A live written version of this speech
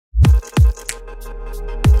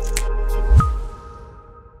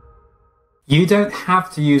You don't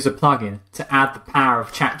have to use a plugin to add the power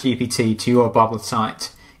of ChatGPT to your Bubble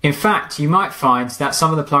site. In fact, you might find that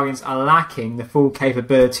some of the plugins are lacking the full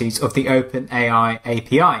capabilities of the OpenAI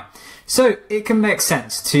API. So it can make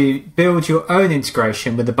sense to build your own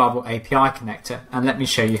integration with the Bubble API connector, and let me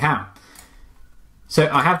show you how. So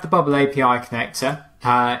I have the Bubble API connector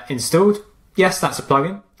installed. Yes, that's a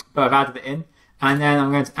plugin, but I've added it in. And then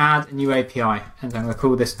I'm going to add a new API, and I'm going to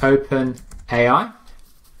call this OpenAI.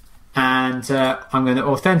 And I'm going to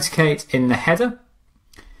authenticate in the header.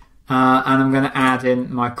 And I'm going to add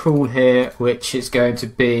in my call here, which is going to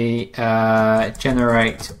be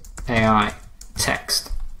generate AI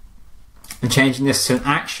text. I'm changing this to an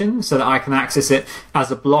action so that I can access it as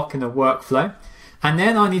a block in a workflow. And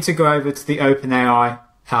then I need to go over to the OpenAI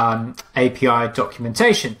API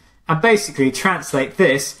documentation and basically translate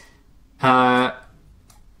this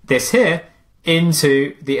here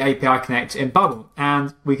into the API connector in Bubble.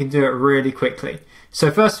 And we can do it really quickly.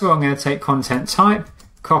 So first of all, I'm going to take content type,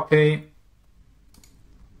 copy,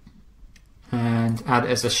 and add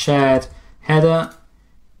it as a shared header,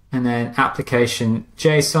 and then application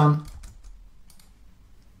JSON.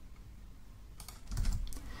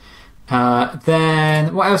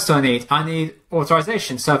 Then what else do I need? I need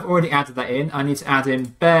authorization. So I've already added that in. I need to add in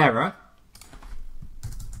bearer,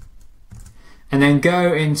 and then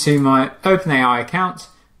go into my OpenAI account,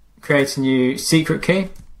 create a new secret key,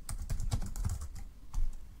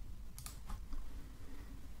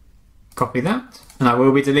 copy that, and I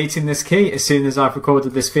will be deleting this key as soon as I've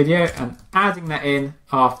recorded this video and adding that in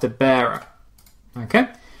after bearer. Okay.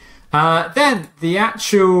 Then the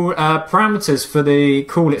actual parameters for the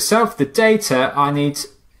call itself, the data, I need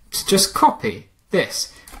to just copy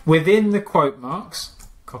this within the quote marks.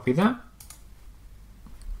 Copy that.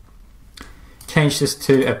 Change this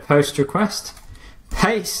to a post request.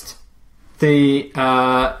 Paste the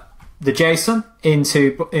JSON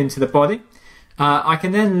into the body. I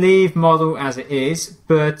can then leave model as it is,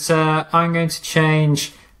 but I'm going to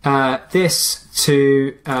change this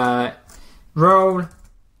to role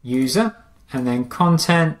user, and then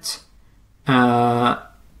content. Oh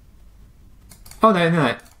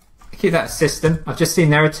no, keep that system. I've just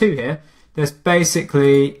seen there are two here. There's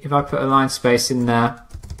basically, if I put a line space in there,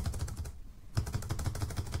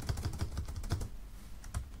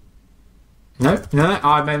 no,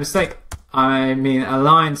 I made a mistake. I mean a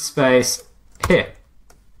line space here.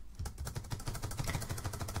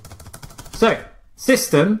 So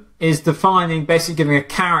system is defining, basically giving a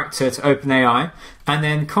character to OpenAI, and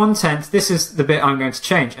then content, this is the bit I'm going to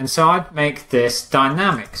change. And so I'd make this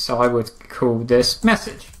dynamic. So I would call this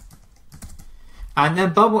message. And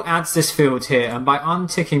then Bubble adds this field here, and by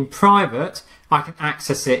unticking private, I can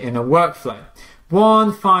access it in a workflow.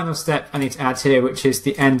 One final step I need to add here, which is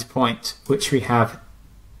the endpoint, which we have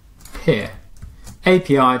here.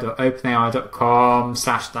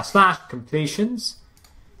 api.openai.com/completions.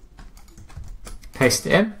 Paste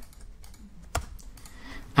it in.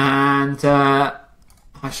 And I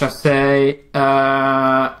shall say,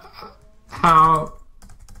 how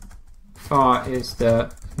far is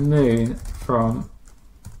the moon from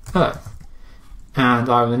Earth? And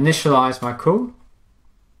I will initialize my call.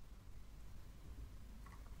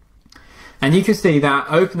 And you can see that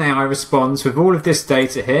OpenAI responds with all of this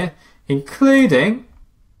data here, including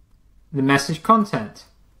the message content,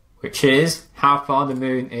 which is how far the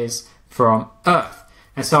moon is from Earth.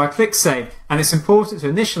 And so I click save, and it's important to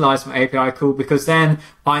initialize my API call because then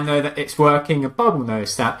I know that it's working and Bubble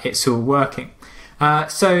knows that it's all working.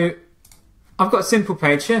 So I've got a simple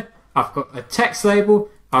page here. I've got a text label,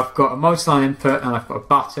 I've got a multi-line input, and I've got a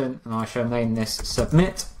button, and I shall name this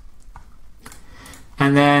submit.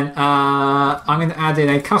 And then I'm going to add in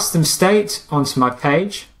a custom state onto my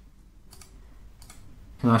page.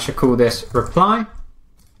 And I shall call this reply,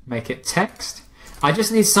 make it text. I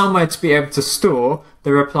just need somewhere to be able to store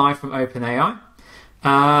the reply from OpenAI.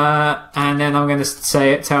 And then I'm going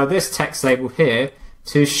to tell this text label here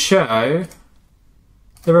to show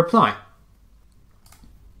the reply.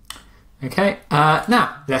 Okay,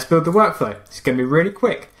 now let's build the workflow. It's going to be really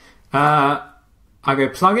quick. I go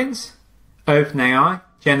plugins, OpenAI,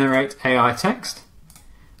 generate AI text.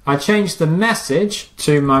 I change the message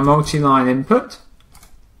to my multi-line input.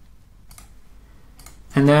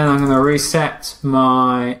 And then I'm going to reset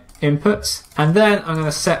my inputs, and then I'm going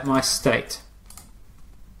to set my state.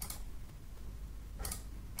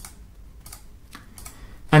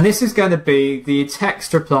 And this is going to be the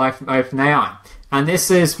text reply from OpenAI. And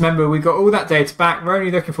this is, remember, we got all that data back. We're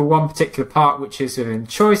only looking for one particular part, which is within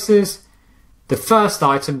choices, the first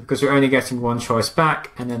item, because we're only getting one choice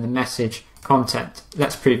back, and then the message content.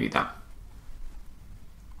 Let's preview that.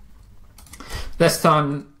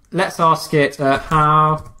 let's ask it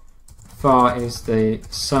how far is the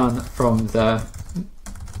sun from the,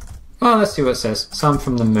 well, let's see what it says. Sun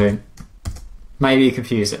from the moon. Maybe you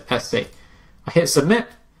confuse it. Let's see. I hit submit.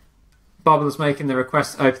 Bubble is making the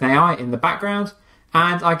request to OpenAI in the background,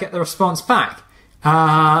 and I get the response back.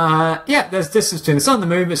 Yeah, there's distance between the sun and the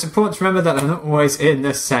moon, but it's important to remember that they're not always in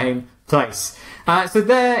the same place. So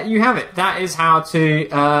there you have it. That is how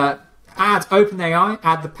to add OpenAI,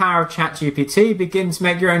 add the power of ChatGPT, begin to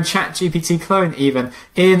make your own ChatGPT clone even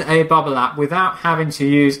in a Bubble app without having to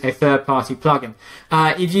use a third-party plugin.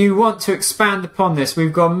 If you want to expand upon this,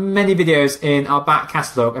 we've got many videos in our back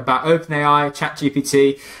catalogue about OpenAI,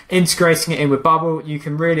 ChatGPT, integrating it in with Bubble. You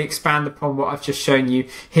can really expand upon what I've just shown you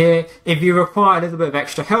here. If you require a little bit of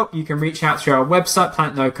extra help, you can reach out to our website,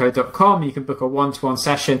 planetnocode.com. You can book a one-to-one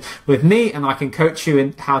session with me, and I can coach you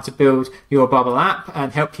in how to build your Bubble app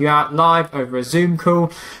and help you out live over a Zoom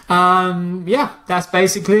call. Yeah, that's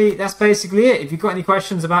basically it. If you've got any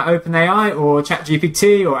questions about OpenAI or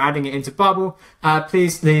ChatGPT or adding it into Bubble,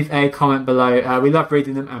 please leave a comment below. We love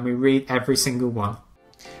reading them and we read every single one.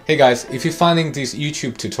 Hey guys, if you're finding these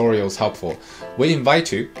YouTube tutorials helpful, we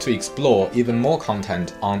invite you to explore even more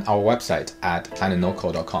content on our website at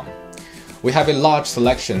planetnocode.com. We have a large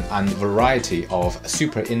selection and variety of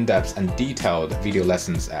super in-depth and detailed video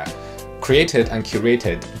lessons there, created and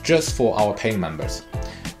curated just for our paying members.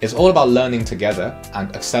 It's all about learning together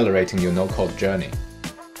and accelerating your no-code journey.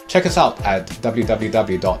 Check us out at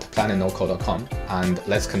www.planetnocode.com and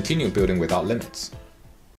let's continue building without limits.